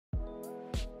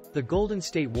The Golden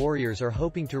State Warriors are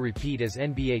hoping to repeat as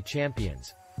NBA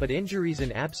champions, but injuries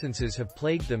and absences have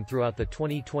plagued them throughout the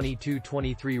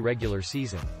 2022-23 regular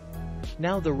season.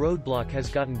 Now the roadblock has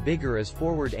gotten bigger as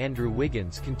forward Andrew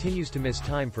Wiggins continues to miss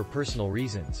time for personal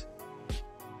reasons.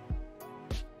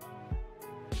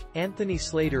 Anthony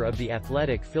Slater of The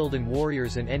Athletic filled in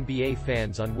Warriors and NBA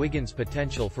fans on Wiggins'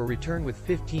 potential for return with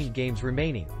 15 games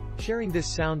remaining, sharing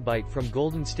this soundbite from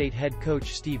Golden State head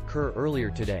coach Steve Kerr earlier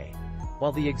today.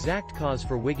 While the exact cause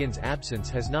for Wiggins' absence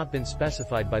has not been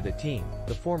specified by the team,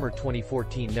 the former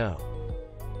 2014 No.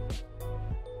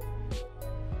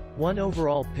 1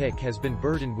 overall pick has been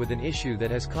burdened with an issue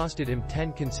that has costed him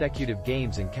 10 consecutive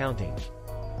games and counting.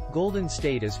 Golden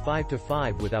State is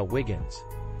 5-5 without Wiggins.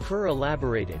 Kerr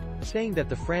elaborated, saying that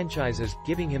the franchise is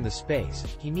giving him the space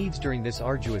he needs during this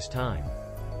arduous time.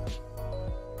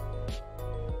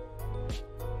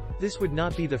 This would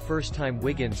not be the first time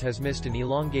Wiggins has missed an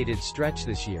elongated stretch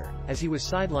this year, as he was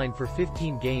sidelined for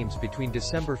 15 games between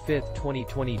December 5,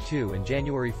 2022 and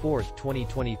January 4,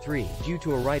 2023, due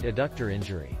to a right adductor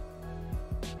injury.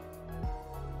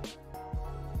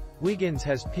 Wiggins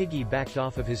has piggy-backed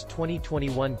off of his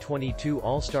 2021-22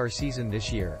 All-Star season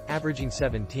this year, averaging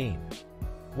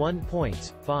 17.1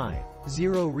 points,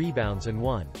 5.0 rebounds and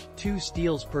 1.2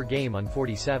 steals per game on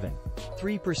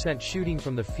 47.3% shooting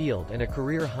from the field and a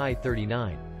career-high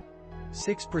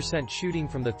 39.6% shooting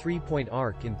from the three-point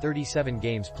arc in 37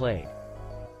 games played.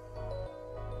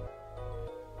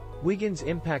 Wiggins'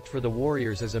 impact for the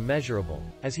Warriors is immeasurable,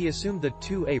 as he assumed the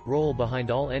 2A role behind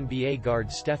All-NBA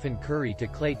guard Stephen Curry to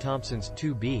Klay Thompson's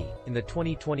 2B, in the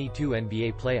 2022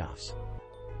 NBA playoffs.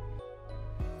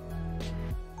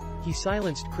 He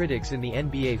silenced critics in the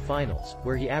NBA Finals,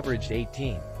 where he averaged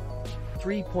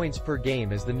 18.3 points per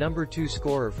game as the number 2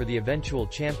 scorer for the eventual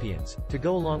champions, to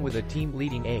go along with a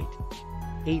team-leading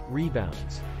 8.8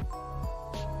 rebounds.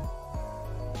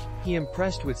 He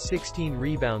impressed with 16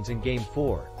 rebounds in Game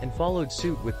 4, and followed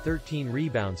suit with 13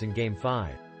 rebounds in Game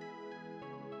 5.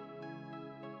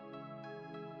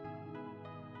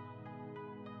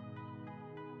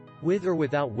 With or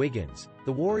without Wiggins,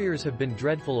 the Warriors have been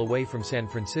dreadful away from San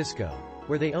Francisco,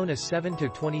 where they own a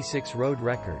 7-26 road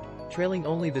record, trailing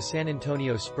only the San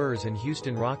Antonio Spurs and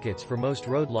Houston Rockets for most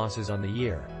road losses on the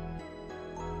year.